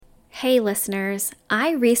Hey listeners, I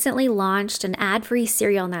recently launched an ad-free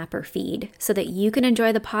serial napper feed so that you can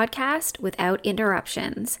enjoy the podcast without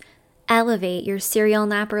interruptions. Elevate your serial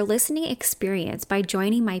napper listening experience by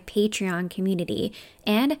joining my Patreon community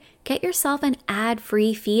and get yourself an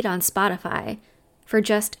ad-free feed on Spotify. For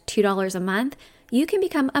just $2 a month, you can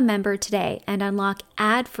become a member today and unlock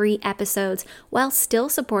ad-free episodes while still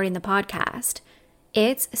supporting the podcast.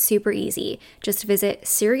 It's super easy. Just visit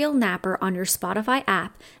Serial Napper on your Spotify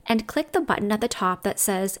app and click the button at the top that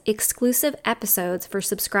says Exclusive Episodes for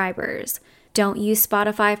Subscribers. Don't use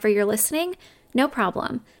Spotify for your listening? No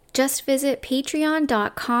problem. Just visit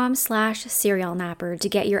patreon.com/serialnapper to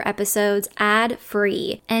get your episodes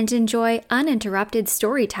ad-free and enjoy uninterrupted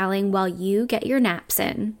storytelling while you get your naps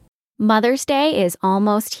in. Mother's Day is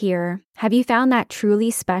almost here. Have you found that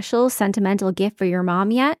truly special sentimental gift for your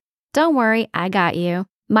mom yet? Don't worry, I got you.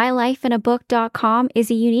 MyLifeInABook.com is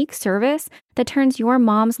a unique service that turns your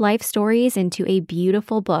mom's life stories into a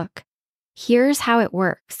beautiful book. Here's how it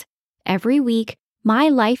works. Every week,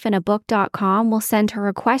 MyLifeInABook.com will send her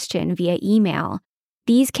a question via email.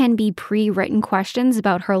 These can be pre-written questions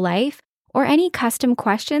about her life or any custom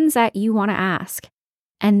questions that you want to ask.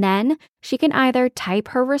 And then she can either type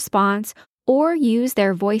her response or use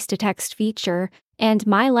their voice-to-text feature, and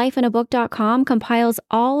MyLifeInABook.com compiles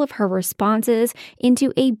all of her responses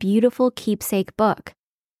into a beautiful keepsake book.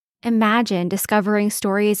 Imagine discovering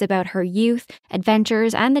stories about her youth,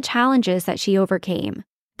 adventures, and the challenges that she overcame.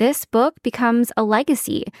 This book becomes a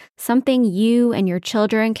legacy, something you and your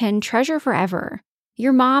children can treasure forever.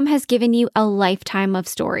 Your mom has given you a lifetime of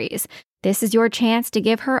stories. This is your chance to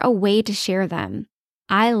give her a way to share them.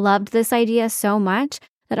 I loved this idea so much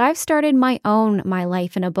that I've started my own My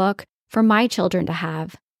Life in a Book for my children to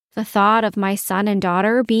have. The thought of my son and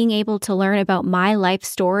daughter being able to learn about my life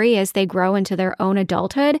story as they grow into their own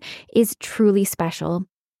adulthood is truly special.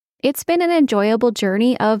 It's been an enjoyable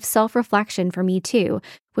journey of self-reflection for me too,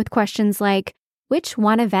 with questions like, which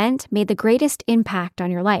one event made the greatest impact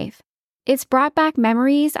on your life? It's brought back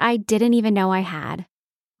memories I didn't even know I had.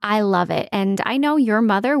 I love it, and I know your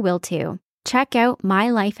mother will too. Check out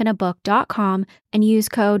MyLifeInABook.com and use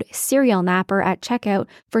code SerialNapper at checkout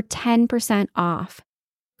for 10% off.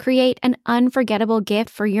 Create an unforgettable gift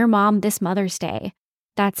for your mom this Mother's Day.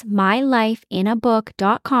 That's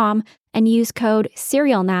MyLifeInABook.com and use code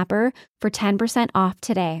SerialNapper for 10% off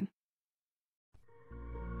today.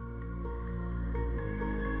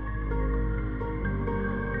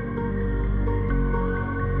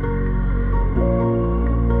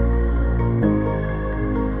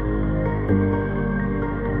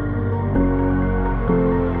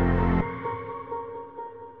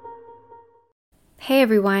 Hey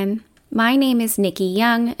everyone, my name is Nikki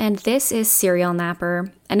Young, and this is Serial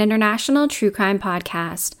Napper, an international true crime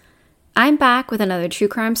podcast. I'm back with another true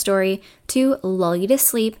crime story to lull you to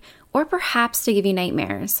sleep or perhaps to give you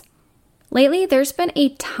nightmares. Lately, there's been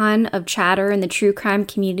a ton of chatter in the true crime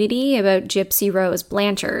community about Gypsy Rose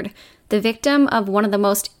Blanchard, the victim of one of the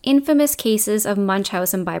most infamous cases of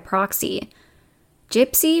Munchausen by proxy.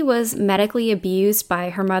 Gypsy was medically abused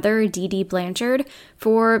by her mother, Dee Dee Blanchard,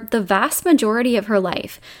 for the vast majority of her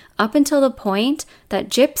life, up until the point that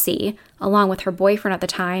Gypsy, along with her boyfriend at the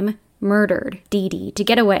time, murdered Dee Dee to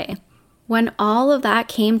get away. When all of that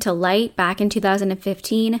came to light back in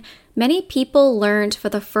 2015, many people learned for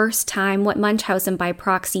the first time what Munchausen by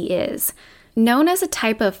proxy is. Known as a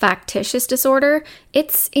type of factitious disorder,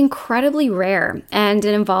 it's incredibly rare, and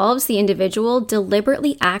it involves the individual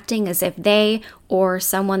deliberately acting as if they, or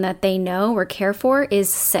someone that they know or care for,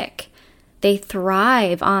 is sick. They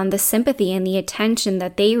thrive on the sympathy and the attention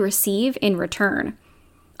that they receive in return.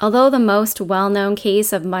 Although the most well-known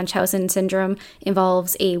case of Munchausen syndrome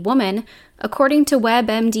involves a woman, according to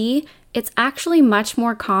WebMD, it's actually much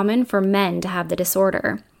more common for men to have the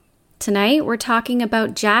disorder. Tonight, we're talking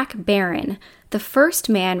about Jack Barron, the first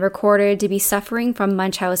man recorded to be suffering from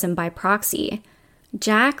Munchausen by proxy.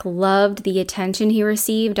 Jack loved the attention he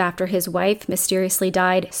received after his wife mysteriously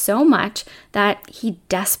died so much that he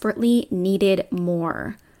desperately needed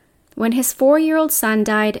more. When his 4-year-old son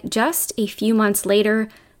died just a few months later,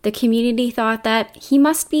 the community thought that he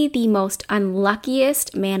must be the most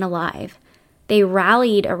unluckiest man alive. They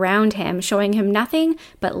rallied around him, showing him nothing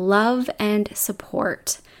but love and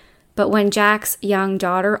support. But when Jack's young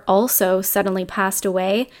daughter also suddenly passed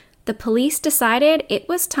away, the police decided it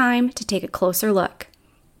was time to take a closer look.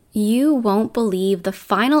 You won't believe the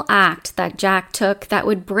final act that Jack took that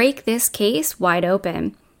would break this case wide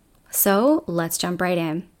open. So let's jump right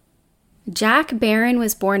in. Jack Barron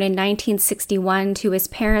was born in 1961 to his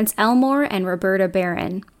parents Elmore and Roberta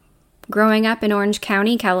Barron. Growing up in Orange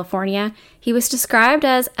County, California, he was described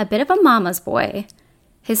as a bit of a mama's boy.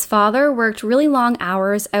 His father worked really long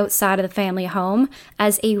hours outside of the family home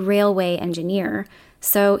as a railway engineer,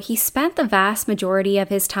 so he spent the vast majority of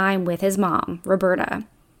his time with his mom, Roberta.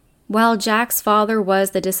 While Jack's father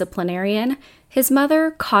was the disciplinarian, his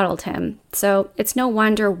mother coddled him, so it's no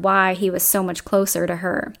wonder why he was so much closer to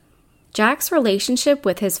her. Jack's relationship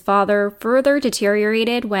with his father further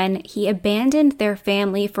deteriorated when he abandoned their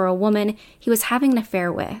family for a woman he was having an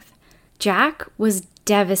affair with. Jack was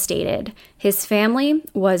devastated. His family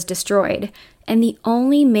was destroyed, and the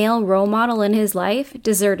only male role model in his life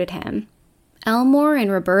deserted him. Elmore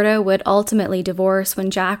and Roberta would ultimately divorce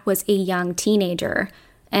when Jack was a young teenager,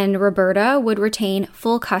 and Roberta would retain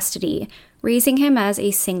full custody, raising him as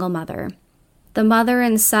a single mother. The mother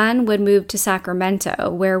and son would move to Sacramento,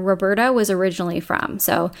 where Roberta was originally from,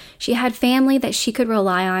 so she had family that she could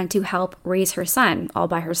rely on to help raise her son all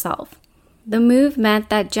by herself. The move meant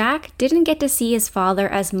that Jack didn't get to see his father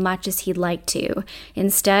as much as he'd like to,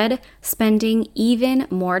 instead spending even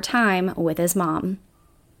more time with his mom.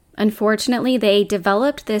 Unfortunately, they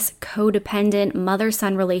developed this codependent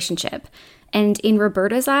mother-son relationship, and in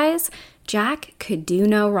Roberta's eyes, Jack could do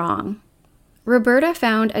no wrong. Roberta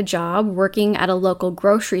found a job working at a local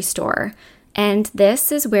grocery store, and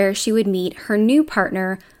this is where she would meet her new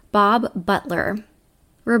partner, Bob Butler.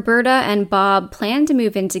 Roberta and Bob planned to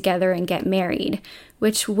move in together and get married,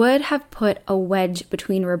 which would have put a wedge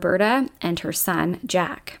between Roberta and her son,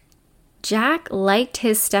 Jack. Jack liked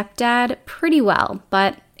his stepdad pretty well,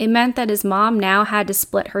 but it meant that his mom now had to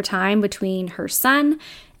split her time between her son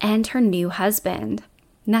and her new husband.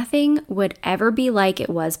 Nothing would ever be like it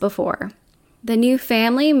was before. The new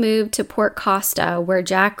family moved to Port Costa, where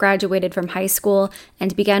Jack graduated from high school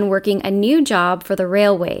and began working a new job for the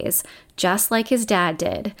railways, just like his dad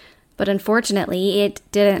did. But unfortunately, it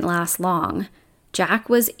didn't last long. Jack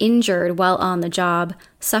was injured while on the job,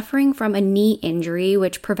 suffering from a knee injury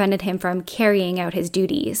which prevented him from carrying out his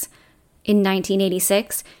duties. In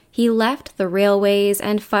 1986, he left the railways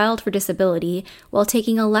and filed for disability while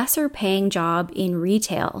taking a lesser-paying job in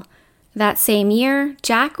retail. That same year,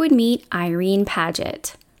 Jack would meet Irene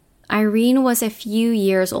Paget. Irene was a few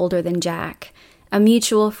years older than Jack. A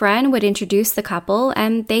mutual friend would introduce the couple,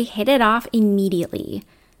 and they hit it off immediately.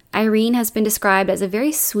 Irene has been described as a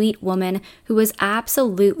very sweet woman who was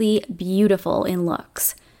absolutely beautiful in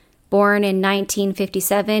looks. Born in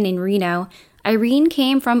 1957 in Reno, Irene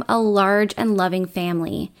came from a large and loving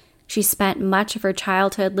family. She spent much of her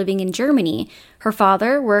childhood living in Germany. Her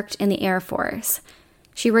father worked in the Air Force.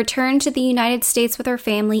 She returned to the United States with her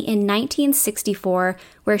family in 1964,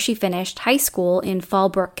 where she finished high school in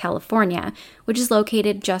Fallbrook, California, which is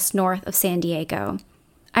located just north of San Diego.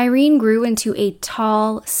 Irene grew into a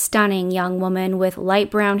tall, stunning young woman with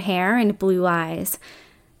light brown hair and blue eyes.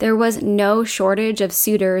 There was no shortage of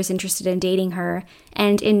suitors interested in dating her,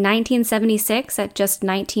 and in 1976, at just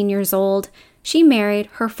 19 years old, she married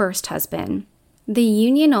her first husband. The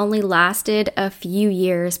union only lasted a few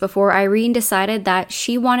years before Irene decided that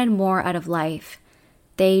she wanted more out of life.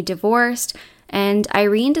 They divorced, and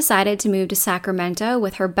Irene decided to move to Sacramento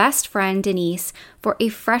with her best friend Denise for a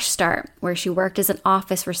fresh start, where she worked as an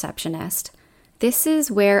office receptionist. This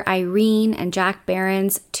is where Irene and Jack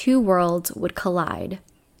Barron's two worlds would collide.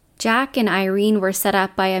 Jack and Irene were set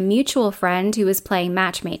up by a mutual friend who was playing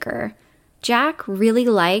matchmaker. Jack really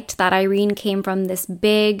liked that Irene came from this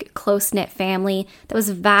big, close-knit family that was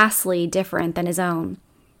vastly different than his own.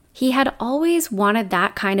 He had always wanted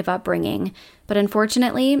that kind of upbringing, but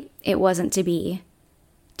unfortunately, it wasn't to be.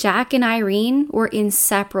 Jack and Irene were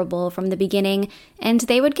inseparable from the beginning, and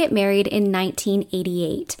they would get married in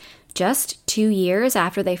 1988, just 2 years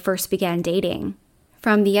after they first began dating.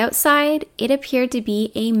 From the outside, it appeared to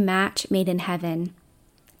be a match made in heaven.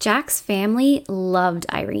 Jack's family loved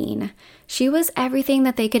Irene. She was everything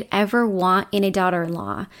that they could ever want in a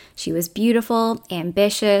daughter-in-law. She was beautiful,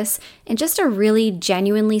 ambitious, and just a really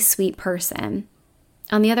genuinely sweet person.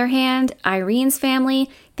 On the other hand, Irene's family,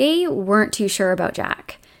 they weren't too sure about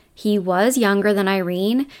Jack. He was younger than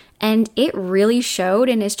Irene, and it really showed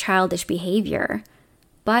in his childish behavior.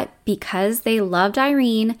 But because they loved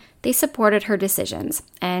Irene, they supported her decisions,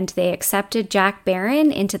 and they accepted Jack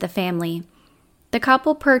Barron into the family. The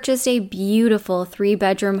couple purchased a beautiful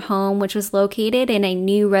 3-bedroom home which was located in a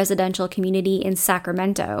new residential community in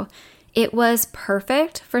Sacramento. It was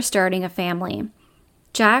perfect for starting a family.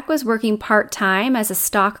 Jack was working part-time as a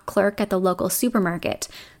stock clerk at the local supermarket,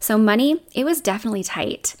 so money, it was definitely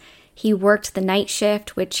tight. He worked the night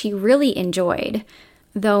shift, which he really enjoyed,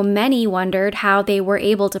 though many wondered how they were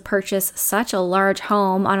able to purchase such a large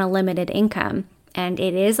home on a limited income. and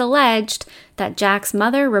it is alleged that Jack's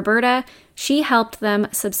mother, Roberta, she helped them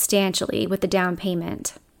substantially with the down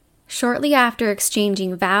payment. Shortly after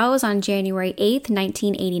exchanging vows on January 8,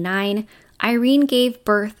 1989, Irene gave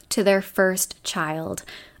birth to their first child,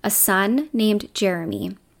 a son named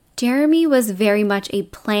Jeremy. Jeremy was very much a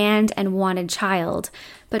planned and wanted child,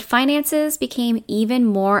 but finances became even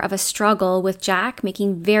more of a struggle with Jack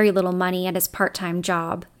making very little money at his part-time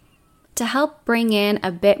job. To help bring in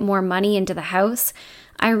a bit more money into the house,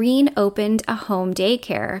 Irene opened a home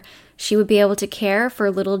daycare. She would be able to care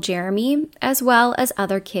for little Jeremy as well as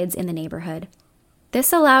other kids in the neighborhood.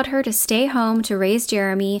 This allowed her to stay home to raise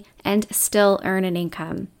Jeremy and still earn an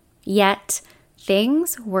income. Yet,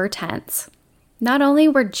 things were tense. Not only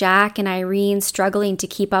were Jack and Irene struggling to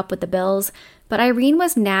keep up with the bills, but Irene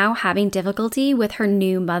was now having difficulty with her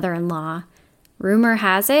new mother-in-law. Rumor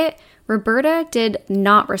has it, Roberta did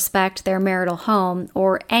not respect their marital home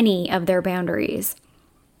or any of their boundaries.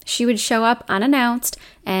 She would show up unannounced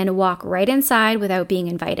and walk right inside without being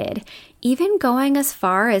invited, even going as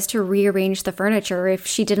far as to rearrange the furniture if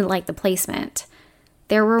she didn't like the placement.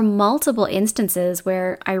 There were multiple instances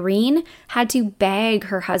where Irene had to beg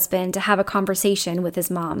her husband to have a conversation with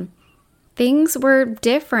his mom. Things were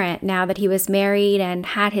different now that he was married and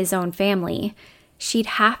had his own family. She'd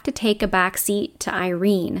have to take a back seat to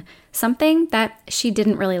Irene, something that she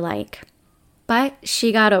didn't really like. But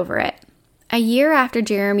she got over it. A year after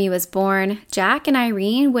Jeremy was born, Jack and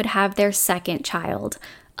Irene would have their second child,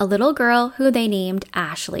 a little girl who they named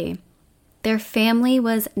Ashley. Their family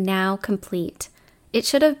was now complete. It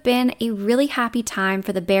should have been a really happy time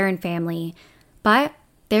for the Barron family, but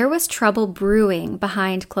there was trouble brewing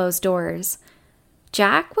behind closed doors.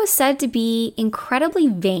 Jack was said to be incredibly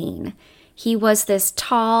vain. He was this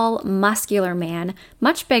tall, muscular man,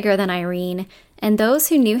 much bigger than Irene, and those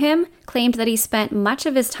who knew him claimed that he spent much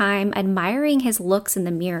of his time admiring his looks in the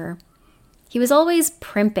mirror. He was always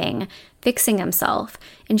primping, fixing himself,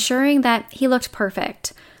 ensuring that he looked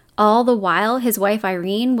perfect. All the while, his wife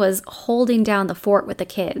Irene was holding down the fort with the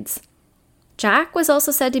kids. Jack was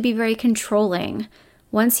also said to be very controlling.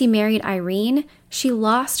 Once he married Irene, she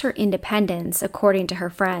lost her independence, according to her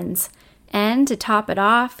friends. And to top it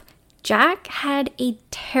off, Jack had a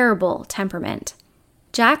terrible temperament.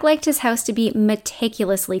 Jack liked his house to be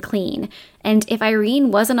meticulously clean, and if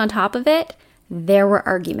Irene wasn't on top of it, there were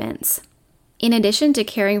arguments. In addition to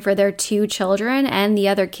caring for their 2 children and the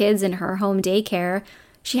other kids in her home daycare,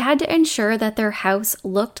 she had to ensure that their house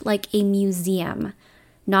looked like a museum,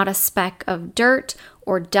 not a speck of dirt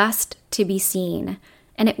or dust to be seen.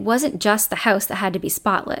 And it wasn't just the house that had to be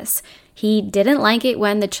spotless. He didn't like it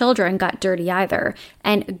when the children got dirty either,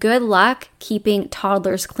 and good luck keeping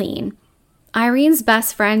toddlers clean. Irene's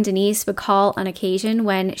best friend Denise would call on occasion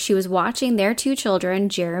when she was watching their 2 children,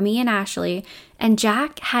 Jeremy and Ashley, and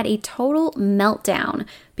Jack had a total meltdown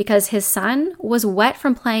because his son was wet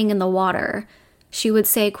from playing in the water. She would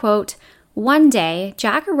say, quote, "One day,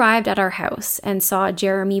 Jack arrived at our house and saw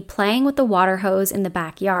Jeremy playing with the water hose in the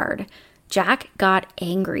backyard. Jack got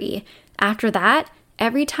angry. After that,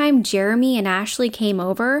 every time Jeremy and Ashley came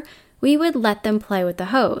over, we would let them play with the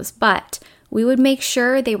hose, but we would make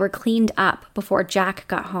sure they were cleaned up before Jack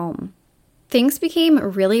got home." Things became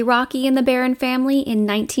really rocky in the Barron family in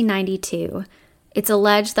 1992. It's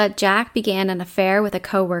alleged that Jack began an affair with a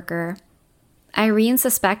coworker. Irene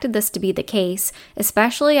suspected this to be the case,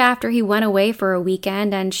 especially after he went away for a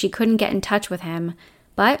weekend and she couldn't get in touch with him,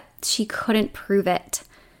 but she couldn't prove it.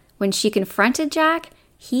 When she confronted Jack,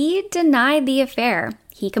 he denied the affair.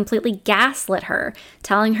 He completely gaslit her,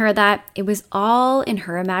 telling her that it was all in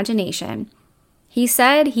her imagination. He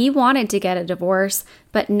said he wanted to get a divorce,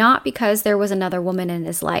 but not because there was another woman in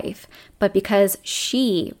his life, but because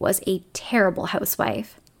she was a terrible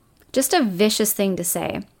housewife. Just a vicious thing to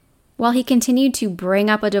say. While he continued to bring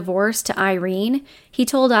up a divorce to Irene, he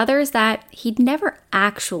told others that he'd never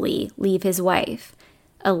actually leave his wife.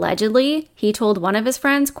 Allegedly, he told one of his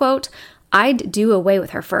friends, quote, "I'd do away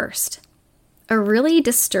with her first." A really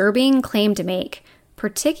disturbing claim to make,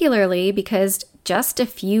 particularly because just a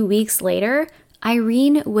few weeks later,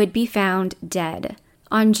 Irene would be found dead.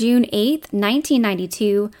 On June 8,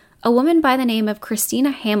 1992, a woman by the name of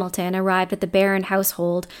Christina Hamilton arrived at the Barron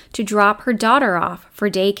household to drop her daughter off for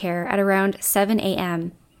daycare at around 7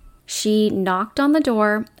 a.m. She knocked on the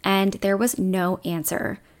door and there was no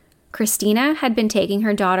answer. Christina had been taking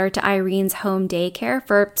her daughter to Irene's home daycare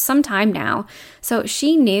for some time now, so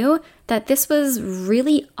she knew that this was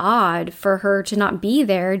really odd for her to not be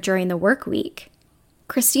there during the work week.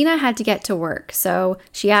 Christina had to get to work, so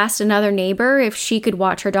she asked another neighbor if she could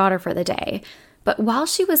watch her daughter for the day. But while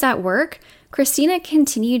she was at work, Christina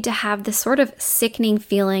continued to have this sort of sickening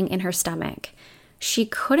feeling in her stomach. She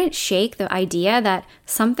couldn't shake the idea that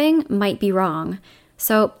something might be wrong,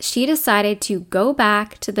 so she decided to go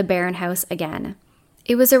back to the Barron house again.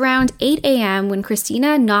 It was around 8 a.m. when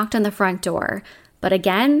Christina knocked on the front door, but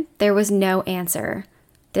again, there was no answer.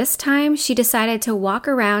 This time, she decided to walk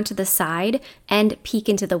around to the side and peek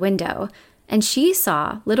into the window, and she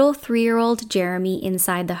saw little 3-year-old Jeremy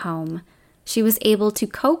inside the home. She was able to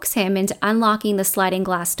coax him into unlocking the sliding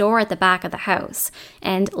glass door at the back of the house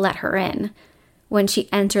and let her in. When she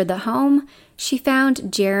entered the home, she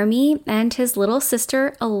found Jeremy and his little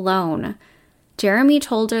sister alone. Jeremy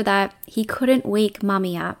told her that he couldn't wake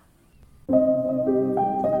Mommy up.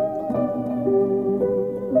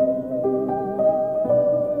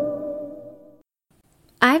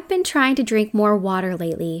 I've been trying to drink more water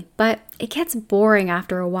lately, but it gets boring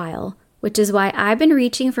after a while, which is why I've been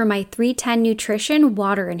reaching for my 310 Nutrition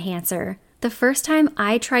Water Enhancer. The first time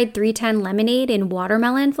I tried 310 lemonade in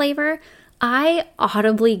watermelon flavor, I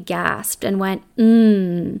audibly gasped and went,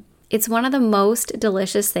 It's one of the most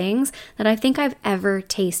delicious things that I think I've ever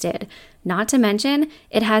tasted. Not to mention,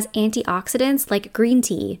 it has antioxidants like green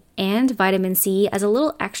tea and vitamin C as a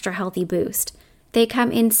little extra healthy boost. They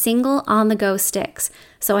come in single on-the-go sticks,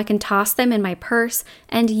 so I can toss them in my purse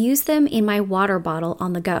and use them in my water bottle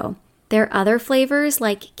on the go. Their other flavors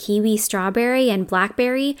like kiwi strawberry and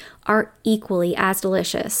blackberry are equally as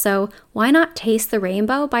delicious, so why not taste the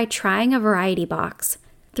rainbow by trying a variety box?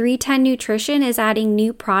 310 Nutrition is adding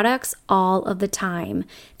new products all of the time.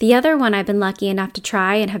 The other one I've been lucky enough to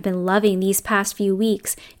try and have been loving these past few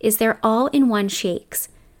weeks is their all-in-one shakes.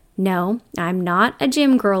 No, I'm not a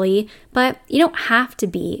gym girly, but you don't have to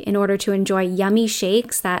be in order to enjoy yummy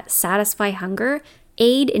shakes that satisfy hunger,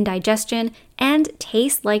 aid in digestion, and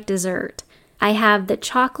taste like dessert. I have the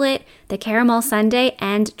chocolate, the caramel sundae,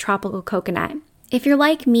 and tropical coconut. If you're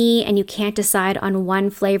like me and you can't decide on one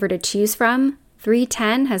flavor to choose from,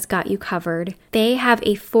 310 has got you covered. They have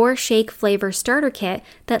a 4-shake flavor starter kit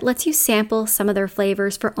that lets you sample some of their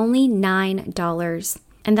flavors for only $9.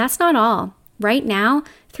 And that's not all. Right now,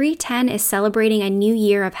 310 is celebrating a new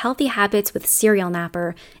year of healthy habits with Serial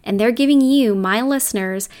Napper, and they're giving you, my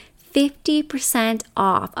listeners, 50%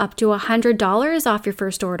 off, up to $100 off your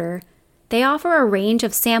first order. They offer a range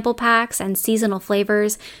of sample packs and seasonal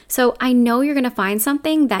flavors, so I know you're going to find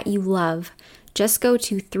something that you love. Just go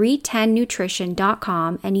to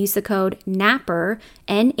 310nutrition.com and use the code NAPPER,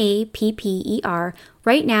 NAPPER,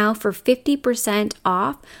 right now for 50%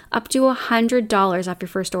 off, up to $100 off your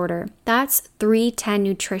first order. That's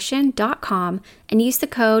 310nutrition.com and use the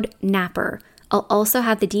code NAPPER. I'll also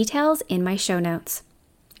have the details in my show notes.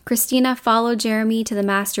 Christina followed Jeremy to the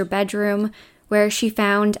master bedroom, where she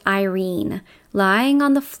found Irene, lying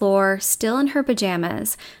on the floor, still in her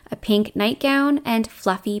pajamas, a pink nightgown, and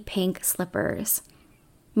fluffy pink slippers.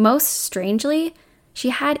 Most strangely, she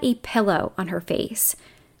had a pillow on her face.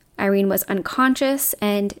 Irene was unconscious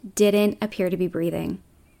and didn't appear to be breathing.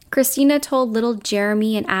 Christina told little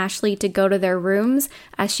Jeremy and Ashley to go to their rooms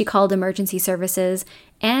as she called emergency services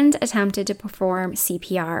and attempted to perform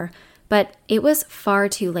CPR, but it was far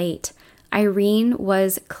too late. Irene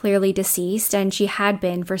was clearly deceased, and she had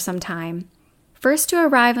been for some time. First to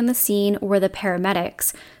arrive on the scene were the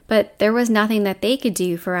paramedics, but there was nothing that they could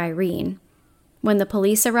do for Irene. When the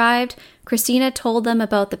police arrived, Christina told them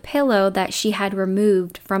about the pillow that she had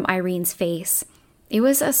removed from Irene's face. It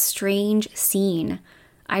was a strange scene.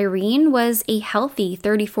 Irene was a healthy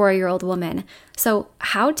 34-year-old woman, so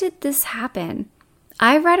how did this happen?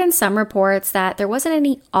 I've read in some reports that there wasn't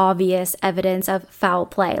any obvious evidence of foul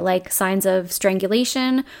play, like signs of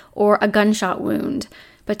strangulation or a gunshot wound.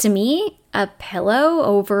 But to me, a pillow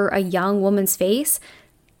over a young woman's face,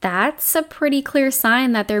 that's a pretty clear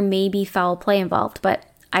sign that there may be foul play involved, but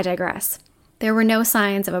I digress. There were no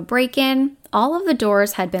signs of a break-in. All of the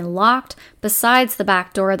doors had been locked, besides the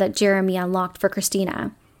back door that Jeremy unlocked for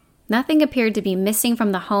Christina. Nothing appeared to be missing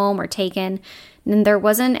from the home or taken, and there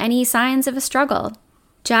wasn't any signs of a struggle.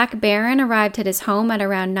 Jack Barron arrived at his home at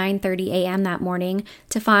around 9:30 a.m. that morning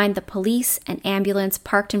to find the police and ambulance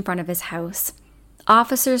parked in front of his house.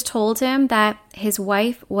 Officers told him that his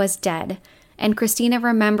wife was dead, and Christina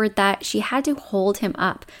remembered that she had to hold him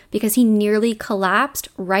up because he nearly collapsed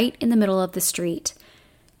right in the middle of the street.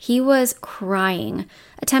 He was crying,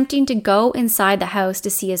 attempting to go inside the house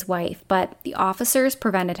to see his wife, but the officers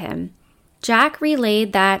prevented him. Jack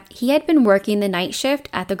relayed that he had been working the night shift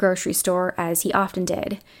at the grocery store, as he often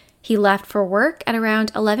did. He left for work at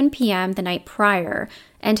around 11 p.m. the night prior,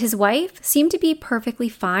 and his wife seemed to be perfectly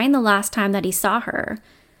fine the last time that he saw her.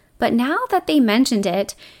 But now that they mentioned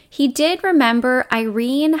it, he did remember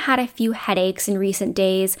Irene had a few headaches in recent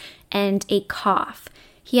days and a cough.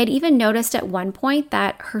 He had even noticed at one point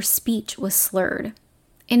that her speech was slurred.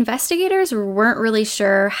 Investigators weren't really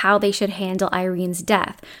sure how they should handle Irene's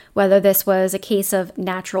death, whether this was a case of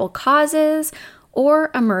natural causes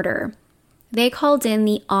or a murder. They called in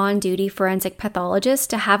the on-duty forensic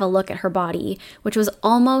pathologist to have a look at her body, which was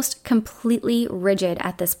almost completely rigid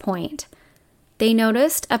at this point. They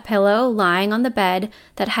noticed a pillow lying on the bed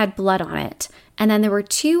that had blood on it, and then there were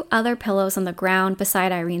 2 other pillows on the ground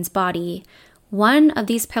beside Irene's body. One of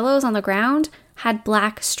these pillows on the ground had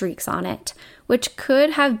black streaks on it, which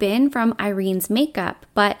could have been from Irene's makeup,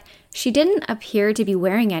 but she didn't appear to be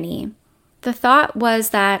wearing any. The thought was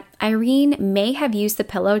that Irene may have used the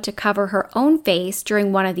pillow to cover her own face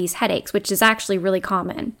during one of these headaches, which is actually really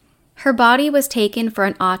common. Her body was taken for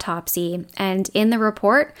an autopsy, and in the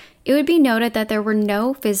report, it would be noted that there were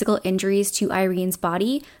no physical injuries to Irene's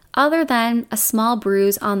body other than a small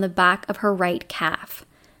bruise on the back of her right calf.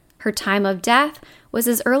 Her time of death was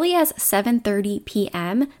as early as 7:30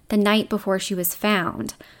 p.m. the night before she was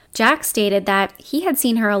found. Jack stated that he had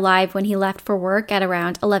seen her alive when he left for work at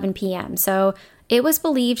around 11 p.m., so it was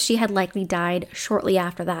believed she had likely died shortly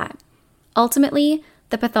after that. Ultimately,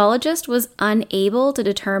 the pathologist was unable to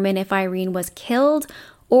determine if Irene was killed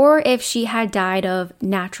or if she had died of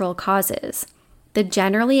natural causes. The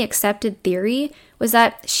generally accepted theory was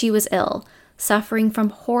that she was ill, suffering from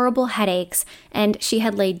horrible headaches, and she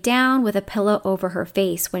had laid down with a pillow over her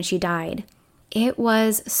face when she died. It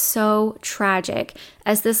was so tragic,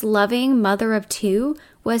 as this loving mother of 2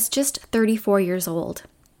 was just 34 years old.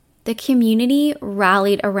 The community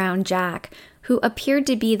rallied around Jack, who appeared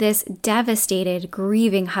to be this devastated,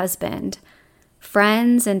 grieving husband.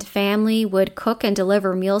 Friends and family would cook and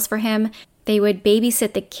deliver meals for him. They would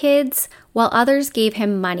babysit the kids, while others gave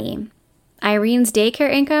him money. Irene's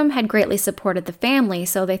daycare income had greatly supported the family,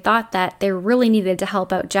 so they thought that they really needed to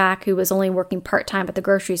help out Jack, who was only working part-time at the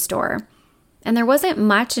grocery store. And there wasn't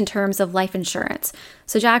much in terms of life insurance,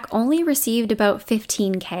 so Jack only received about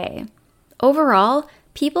 $15,000. Overall,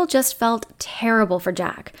 people just felt terrible for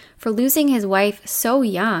Jack for losing his wife so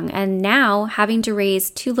young and now having to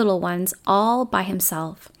raise 2 little ones all by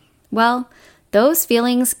himself. Well, those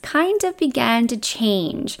feelings kind of began to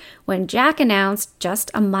change when Jack announced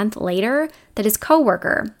just a month later that his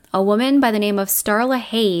coworker, a woman by the name of Starla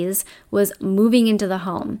Hayes, was moving into the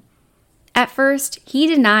home. At first, he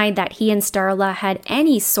denied that he and Starla had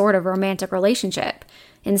any sort of romantic relationship.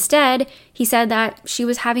 Instead, he said that she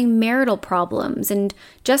was having marital problems and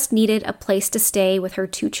just needed a place to stay with her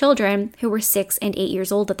 2 children, who were 6 and 8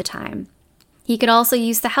 years old at the time. He could also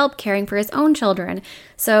use the help caring for his own children,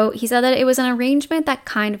 so he said that it was an arrangement that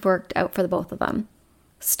kind of worked out for the both of them.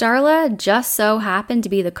 Starla just so happened to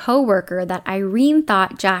be the co-worker that Irene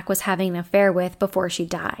thought Jack was having an affair with before she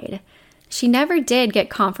died. She never did get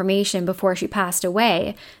confirmation before she passed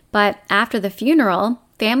away, but after the funeral,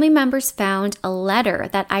 family members found a letter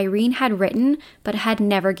that Irene had written but had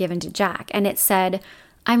never given to Jack, and it said,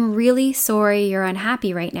 "I'm really sorry you're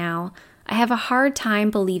unhappy right now. I have a hard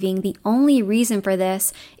time believing the only reason for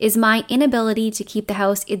this is my inability to keep the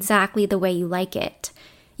house exactly the way you like it.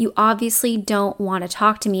 You obviously don't want to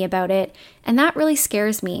talk to me about it, and that really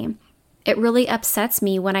scares me. It really upsets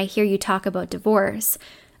me when I hear you talk about divorce.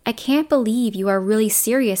 I can't believe you are really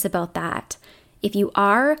serious about that. If you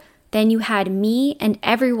are, then you had me and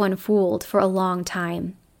everyone fooled for a long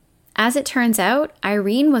time." As it turns out,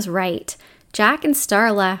 Irene was right. Jack and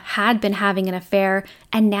Starla had been having an affair,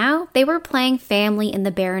 and now they were playing family in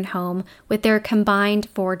the Barron home with their combined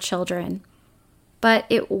 4 children. But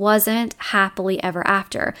it wasn't happily ever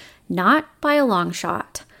after, not by a long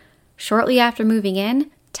shot. Shortly after moving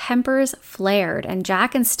in, tempers flared, and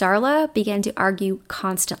Jack and Starla began to argue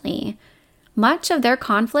constantly. Much of their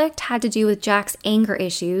conflict had to do with Jack's anger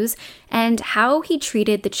issues and how he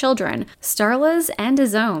treated the children, Starla's and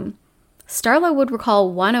his own. Starla would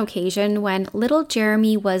recall one occasion when little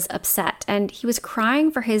Jeremy was upset and he was crying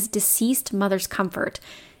for his deceased mother's comfort.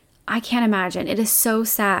 I can't imagine. It is so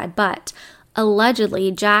sad, but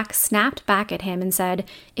allegedly Jack snapped back at him and said,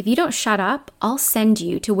 "If you don't shut up, I'll send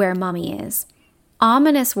you to where Mommy is."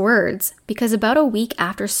 Ominous words, because about a week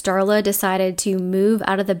after Starla decided to move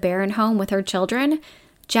out of the Barron home with her children,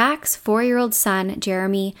 Jack's 4-year-old son,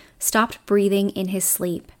 Jeremy, stopped breathing in his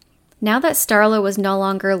sleep. Now that Starla was no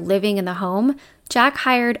longer living in the home, Jack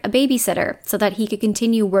hired a babysitter so that he could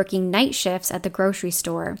continue working night shifts at the grocery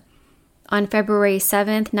store. On February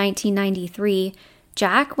 7th, 1993,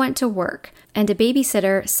 Jack went to work, and a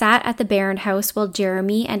babysitter sat at the Barron house while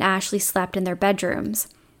Jeremy and Ashley slept in their bedrooms.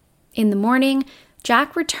 In the morning,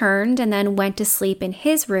 Jack returned and then went to sleep in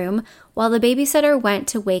his room while the babysitter went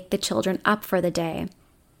to wake the children up for the day.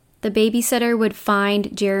 The babysitter would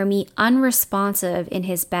find Jeremy unresponsive in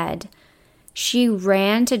his bed. She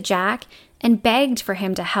ran to Jack and begged for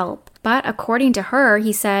him to help, but according to her,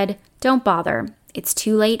 he said, "Don't bother, it's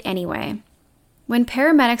too late anyway." When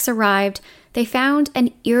paramedics arrived, they found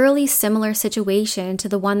an eerily similar situation to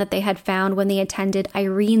the one that they had found when they attended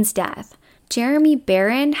Irene's death. Jeremy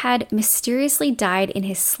Barron had mysteriously died in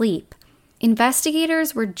his sleep.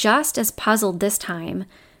 Investigators were just as puzzled this time.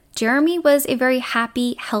 Jeremy was a very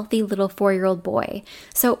happy, healthy little 4-year-old boy.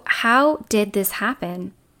 So how did this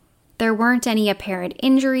happen? There weren't any apparent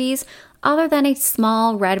injuries other than a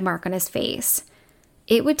small red mark on his face.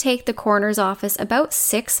 It would take the coroner's office about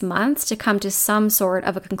 6 months to come to some sort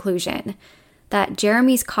of a conclusion that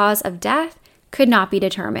Jeremy's cause of death could not be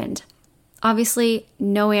determined. Obviously,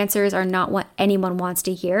 no answers are not what anyone wants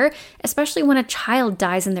to hear, especially when a child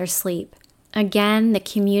dies in their sleep. Again, the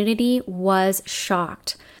community was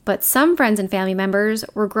shocked, but some friends and family members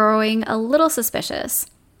were growing a little suspicious.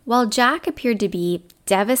 While Jack appeared to be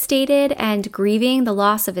devastated and grieving the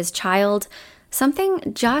loss of his child,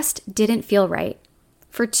 something just didn't feel right.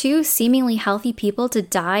 For two seemingly healthy people to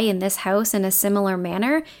die in this house in a similar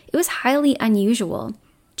manner, it was highly unusual.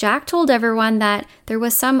 Jack told everyone that there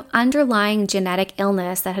was some underlying genetic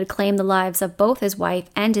illness that had claimed the lives of both his wife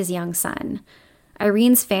and his young son.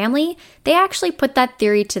 Irene's family, they actually put that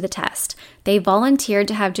theory to the test. They volunteered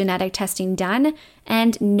to have genetic testing done,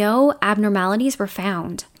 and no abnormalities were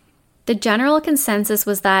found. The general consensus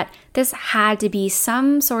was that this had to be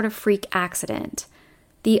some sort of freak accident.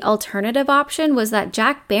 The alternative option was that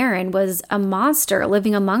Jack Barron was a monster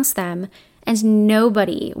living amongst them, and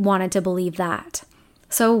nobody wanted to believe that.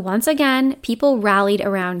 So once again, people rallied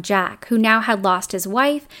around Jack, who now had lost his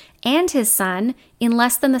wife and his son in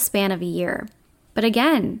less than the span of a year. But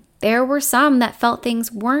again, there were some that felt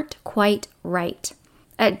things weren't quite right.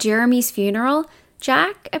 At Jeremy's funeral,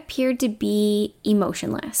 Jack appeared to be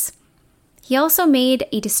emotionless. He also made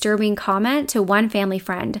a disturbing comment to one family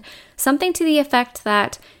friend, something to the effect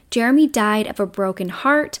that Jeremy died of a broken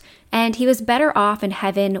heart and he was better off in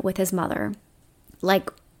heaven with his mother.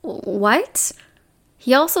 Like, what?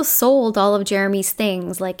 He also sold all of Jeremy's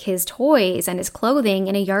things, like his toys and his clothing,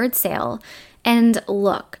 in a yard sale. And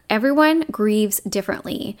look, everyone grieves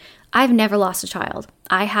differently. I've never lost a child.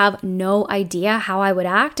 I have no idea how I would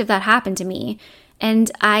act if that happened to me.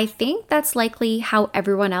 And I think that's likely how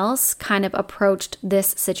everyone else kind of approached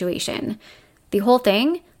this situation. The whole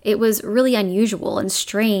thing, it was really unusual and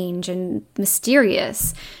strange and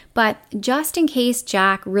mysterious. But just in case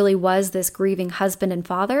Jack really was this grieving husband and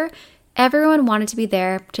father, everyone wanted to be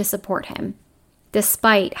there to support him,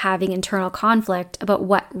 despite having internal conflict about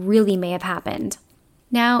what really may have happened.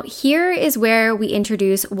 Now, here is where we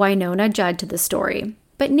introduce Wynonna Judd to the story.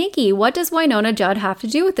 But Nikki, what does Wynonna Judd have to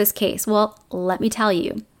do with this case? Well, let me tell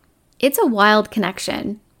you. It's a wild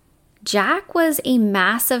connection. Jack was a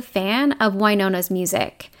massive fan of Wynonna's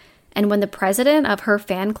music. And when the president of her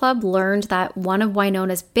fan club learned that one of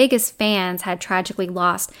Wynonna's biggest fans had tragically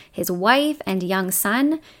lost his wife and young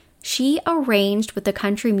son, she arranged with the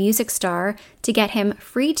country music star to get him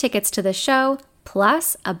free tickets to the show,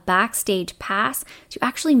 plus a backstage pass to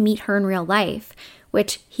actually meet her in real life,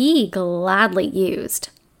 which he gladly used.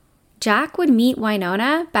 Jack would meet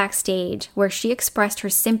Wynonna backstage, where she expressed her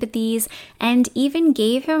sympathies and even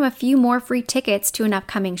gave him a few more free tickets to an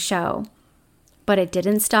upcoming show. But it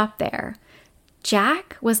didn't stop there.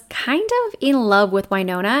 Jack was kind of in love with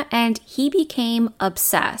Wynonna, and he became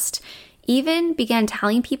obsessed. Even began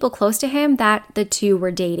telling people close to him that the two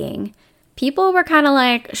were dating. People were kind of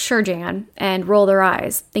like, "Sure, Jan," and roll their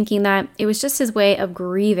eyes, thinking that it was just his way of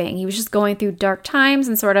grieving. He was just going through dark times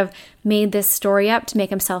and sort of made this story up to make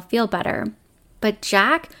himself feel better. But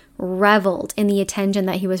Jack reveled in the attention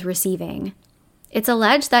that he was receiving. It's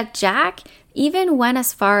alleged that Jack even went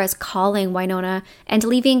as far as calling Wynonna and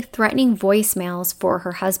leaving threatening voicemails for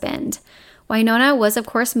her husband. Wynonna was, of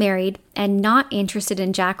course, married and not interested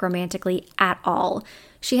in Jack romantically at all.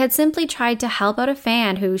 She had simply tried to help out a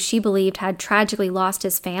fan who she believed had tragically lost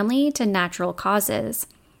his family to natural causes.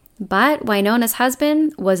 But Wynonna's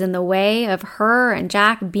husband was in the way of her and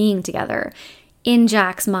Jack being together, in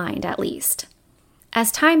Jack's mind at least.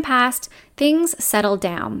 As time passed, things settled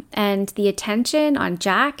down, and the attention on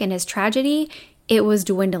Jack and his tragedy, it was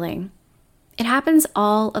dwindling. It happens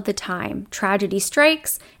all of the time. Tragedy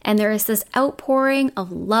strikes, and there is this outpouring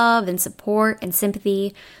of love and support and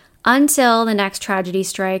sympathy until the next tragedy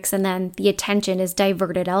strikes, and then the attention is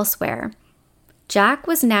diverted elsewhere. Jack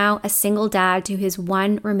was now a single dad to his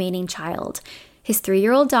one remaining child, his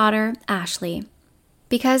 3-year-old daughter, Ashley.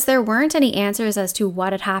 Because there weren't any answers as to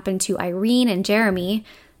what had happened to Irene and Jeremy,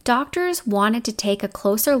 doctors wanted to take a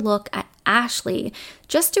closer look at Ashley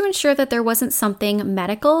just to ensure that there wasn't something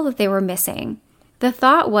medical that they were missing. The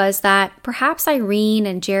thought was that perhaps Irene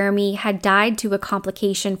and Jeremy had died to a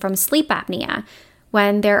complication from sleep apnea,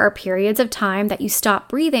 when there are periods of time that you stop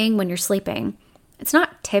breathing when you're sleeping. It's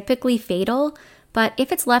not typically fatal, but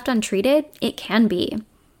if it's left untreated, it can be.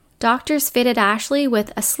 Doctors fitted Ashley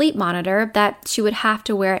with a sleep monitor that she would have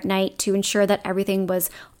to wear at night to ensure that everything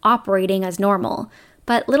was operating as normal.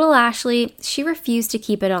 But little Ashley, she refused to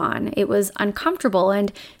keep it on. It was uncomfortable,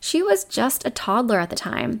 and she was just a toddler at the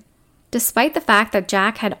time. Despite the fact that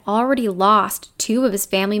Jack had already lost 2 of his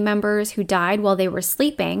family members who died while they were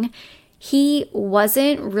sleeping, he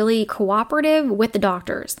wasn't really cooperative with the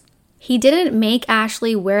doctors. He didn't make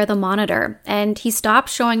Ashley wear the monitor, and he stopped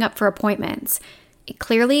showing up for appointments. It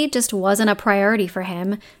clearly just wasn't a priority for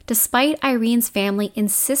him, despite Irene's family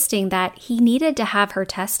insisting that he needed to have her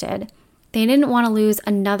tested. They didn't want to lose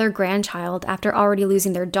another grandchild after already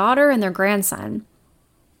losing their daughter and their grandson.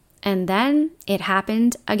 And then it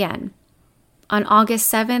happened again. On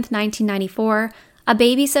August 7th, 1994, a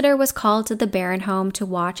babysitter was called to the Barron home to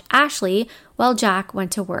watch Ashley while Jack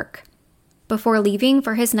went to work. Before leaving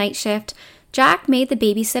for his night shift, Jack made the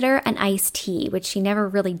babysitter an iced tea, which she never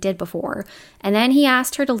really did before, and then he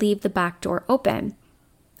asked her to leave the back door open.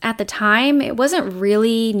 At the time, it wasn't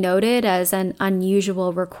really noted as an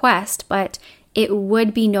unusual request, but it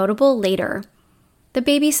would be notable later. The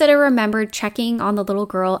babysitter remembered checking on the little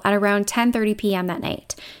girl at around 10:30 p.m. that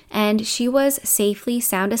night, and she was safely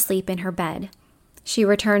sound asleep in her bed. She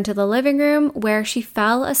returned to the living room where she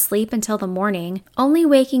fell asleep until the morning, only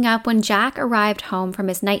waking up when Jack arrived home from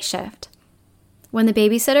his night shift. When the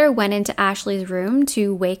babysitter went into Ashley's room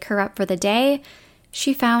to wake her up for the day,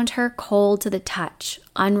 she found her cold to the touch,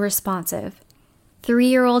 unresponsive.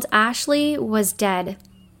 3-year-old Ashley was dead.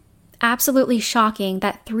 Absolutely shocking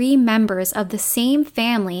that 3 members of the same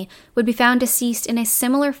family would be found deceased in a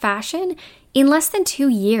similar fashion in less than 2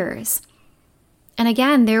 years. And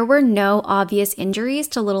again, there were no obvious injuries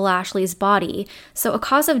to little Ashley's body, so a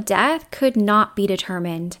cause of death could not be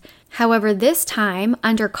determined. However, this time,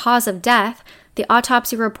 under cause of death, the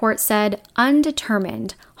autopsy report said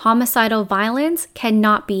undetermined. Homicidal violence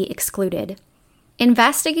cannot be excluded.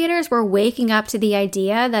 Investigators were waking up to the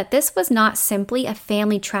idea that this was not simply a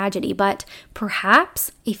family tragedy, but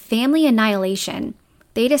perhaps a family annihilation.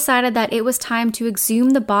 They decided that it was time to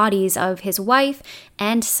exhume the bodies of his wife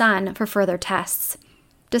and son for further tests.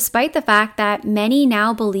 Despite the fact that many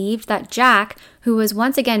now believed that Jack, who was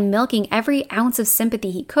once again milking every ounce of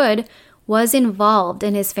sympathy he could, was involved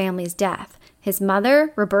in his family's death. His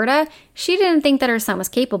mother, Roberta, she didn't think that her son was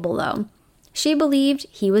capable, though. She believed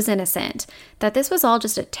he was innocent, that this was all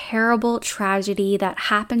just a terrible tragedy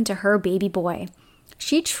that happened to her baby boy.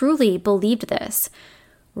 She truly believed this,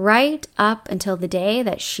 right up until the day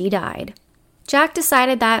that she died. Jack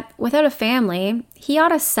decided that without a family, he ought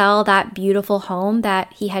to sell that beautiful home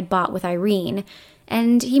that he had bought with Irene,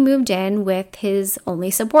 and he moved in with his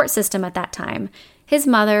only support system at that time, his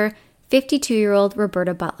mother, 52-year-old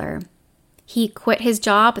Roberta Butler. He quit his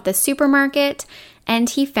job at the supermarket, and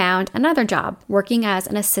he found another job working as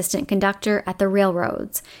an assistant conductor at the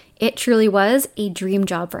railroads. It truly was a dream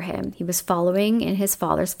job for him. He was following in his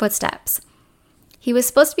father's footsteps. He was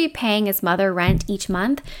supposed to be paying his mother rent each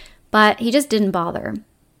month, but he just didn't bother.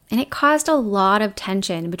 And it caused a lot of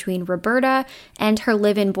tension between Roberta and her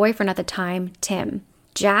live-in boyfriend at the time, Tim.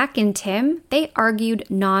 Jack and Tim, they argued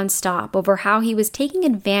nonstop over how he was taking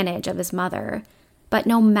advantage of his mother. But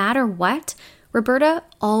no matter what, Roberta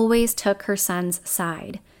always took her son's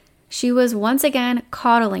side. She was once again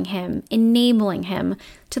coddling him, enabling him,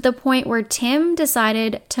 to the point where Tim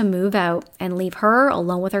decided to move out and leave her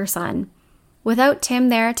alone with her son. Without Tim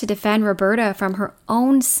there to defend Roberta from her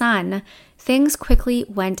own son, things quickly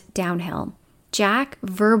went downhill. Jack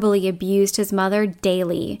verbally abused his mother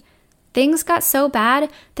daily. Things got so bad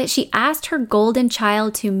that she asked her golden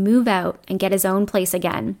child to move out and get his own place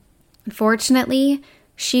again. Unfortunately,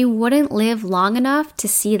 she wouldn't live long enough to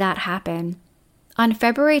see that happen. On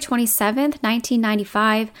February 27,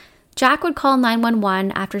 1995, Jack would call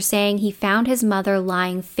 911 after saying he found his mother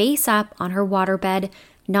lying face up on her waterbed,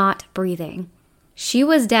 not breathing. She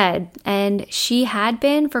was dead, and she had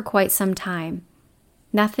been for quite some time.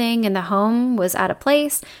 Nothing in the home was out of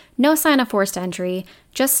place, no sign of forced entry,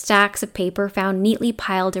 just stacks of paper found neatly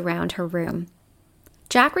piled around her room.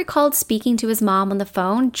 Jack recalled speaking to his mom on the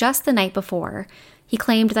phone just the night before. He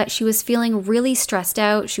claimed that she was feeling really stressed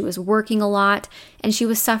out, she was working a lot, and she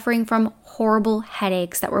was suffering from horrible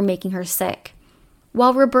headaches that were making her sick.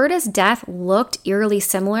 While Roberta's death looked eerily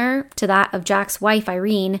similar to that of Jack's wife,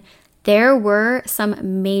 Irene, there were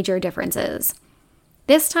some major differences.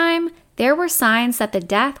 This time, there were signs that the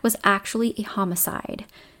death was actually a homicide.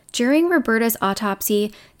 During Roberta's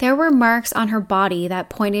autopsy, there were marks on her body that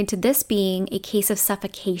pointed to this being a case of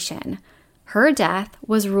suffocation. Her death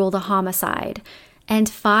was ruled a homicide, and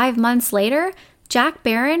 5 months later, Jack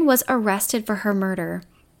Barron was arrested for her murder.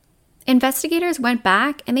 Investigators went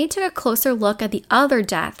back and they took a closer look at the other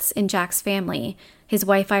deaths in Jack's family, his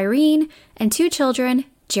wife Irene, and 2 children,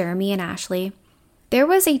 Jeremy and Ashley. There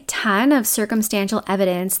was a ton of circumstantial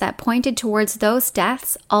evidence that pointed towards those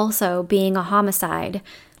deaths also being a homicide.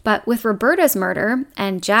 But with Roberta's murder,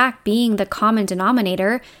 and Jack being the common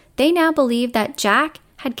denominator, they now believe that Jack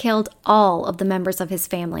had killed all of the members of his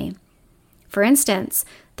family. For instance,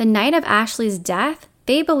 the night of Ashley's death,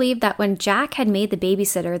 they believed that when Jack had made the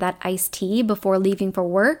babysitter that iced tea before leaving for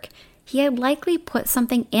work, he had likely put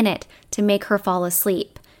something in it to make her fall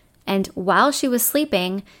asleep. And while she was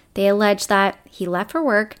sleeping, they alleged that he left for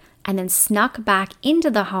work and then snuck back into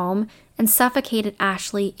the home and suffocated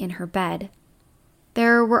Ashley in her bed.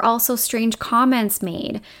 There were also strange comments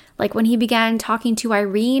made, like when he began talking to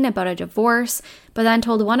Irene about a divorce, but then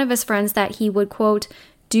told one of his friends that he would, quote,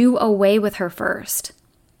 do away with her first.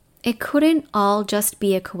 It couldn't all just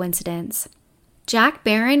be a coincidence. Jack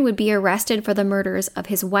Barron would be arrested for the murders of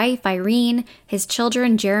his wife, Irene, his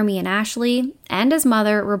children, Jeremy and Ashley, and his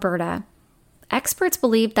mother, Roberta. Experts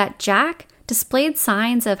believe that Jack displayed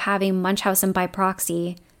signs of having Munchausen by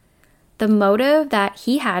proxy. The motive that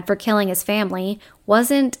he had for killing his family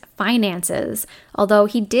wasn't finances, although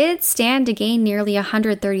he did stand to gain nearly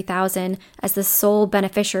 $130,000 as the sole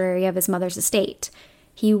beneficiary of his mother's estate.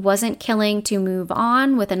 He wasn't killing to move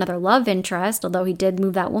on with another love interest, although he did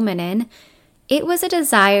move that woman in. It was a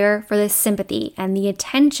desire for the sympathy and the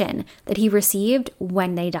attention that he received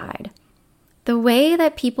when they died. The way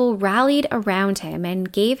that people rallied around him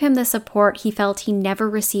and gave him the support he felt he never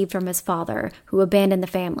received from his father, who abandoned the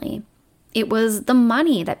family. It was the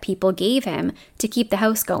money that people gave him to keep the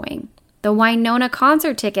house going, the Winona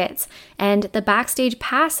concert tickets, and the backstage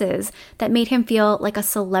passes that made him feel like a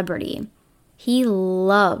celebrity. He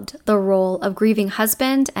loved the role of grieving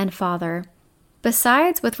husband and father.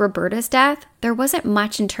 Besides, with Roberta's death, there wasn't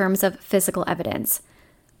much in terms of physical evidence.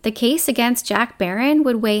 The case against Jack Barron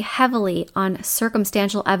would weigh heavily on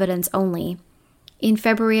circumstantial evidence only. In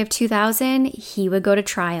February of 2000, he would go to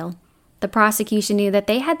trial. The prosecution knew that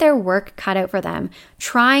they had their work cut out for them,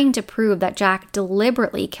 trying to prove that Jack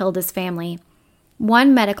deliberately killed his family.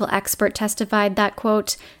 One medical expert testified that,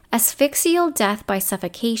 quote, asphyxial death by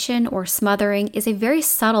suffocation or smothering is a very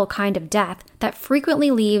subtle kind of death that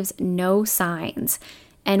frequently leaves no signs.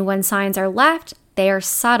 And when signs are left, they are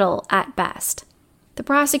subtle at best. The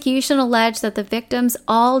prosecution alleged that the victims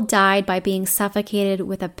all died by being suffocated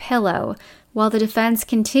with a pillow, while the defense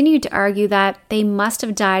continued to argue that they must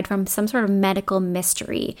have died from some sort of medical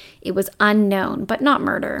mystery. It was unknown, but not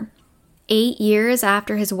murder. 8 years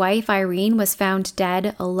after his wife Irene was found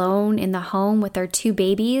dead alone in the home with their 2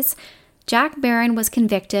 babies, Jack Barron was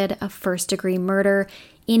convicted of first-degree murder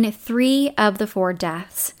in 3 of the 4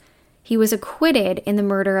 deaths. He was acquitted in the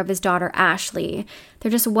murder of his daughter Ashley.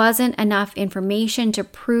 There just wasn't enough information to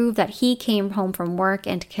prove that he came home from work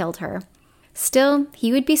and killed her. Still,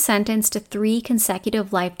 he would be sentenced to 3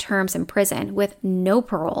 consecutive life terms in prison with no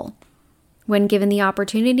parole. When given the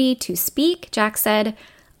opportunity to speak, Jack said,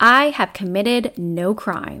 "I have committed no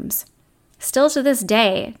crimes." Still to this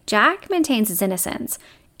day, Jack maintains his innocence,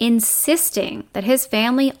 insisting that his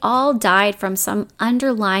family all died from some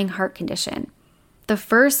underlying heart condition. The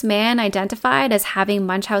first man identified as having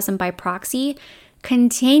Munchausen by proxy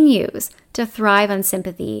continues to thrive on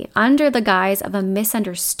sympathy under the guise of a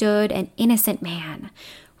misunderstood and innocent man,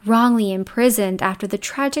 wrongly imprisoned after the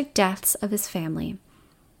tragic deaths of his family.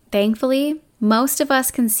 Thankfully, most of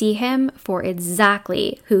us can see him for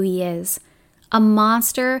exactly who he is, a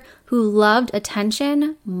monster who loved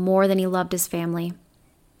attention more than he loved his family.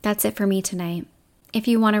 That's it for me tonight. If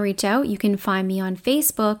you want to reach out, you can find me on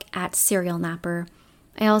Facebook at Serial Napper.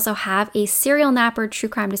 I also have a Serial Napper true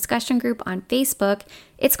crime discussion group on Facebook.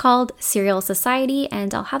 It's called Serial Society,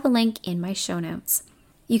 and I'll have a link in my show notes.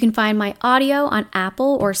 You can find my audio on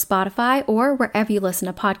Apple or Spotify or wherever you listen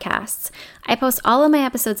to podcasts. I post all of my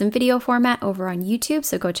episodes in video format over on YouTube,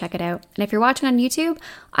 so go check it out. And if you're watching on YouTube,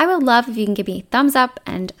 I would love if you can give me a thumbs up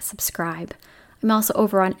and subscribe. I'm also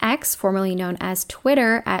over on X, formerly known as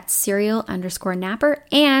Twitter, at serial_napper,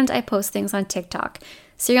 and I post things on TikTok.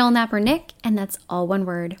 Serial Napper Nick, and that's all one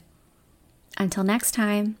word. Until next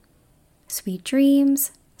time, sweet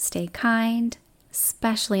dreams, stay kind,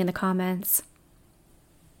 especially in the comments.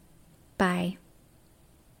 Bye.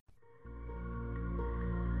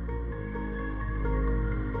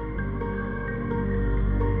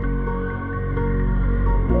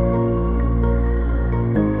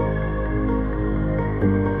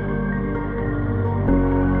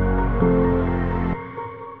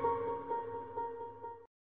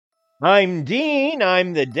 I'm Dean,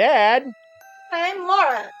 I'm the dad. I'm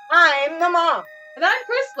Laura, I'm the mom. And I'm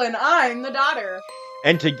Kristlyn, I'm the daughter.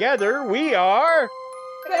 And together we are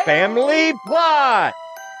Family Plot.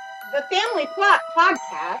 The Family Plot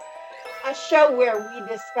Podcast, a show where we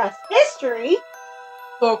discuss history,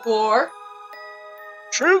 Folklore,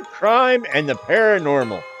 true crime, and the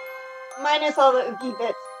paranormal. minus all the oogie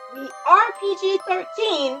bits. We are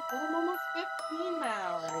PG-13. I'm almost 15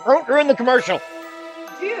 now. Don't ruin the commercial.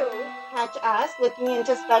 Do catch us looking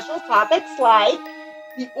into special topics like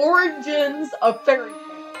The origins of fairy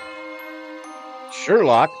tales.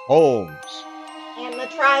 Sherlock Holmes. and the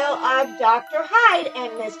trial of Dr. Hyde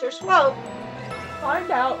and Mr. Swope.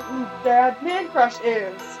 Find out who Dad Man Crush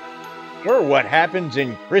is. Or what happens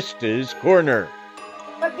in Krista's Corner.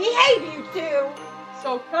 But behave, you two!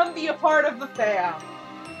 So come be a part of the fam.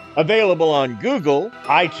 Available on Google,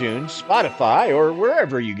 iTunes, Spotify, or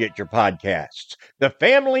wherever you get your podcasts. The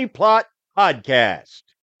Family Plot Podcast.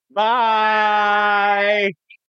 Bye!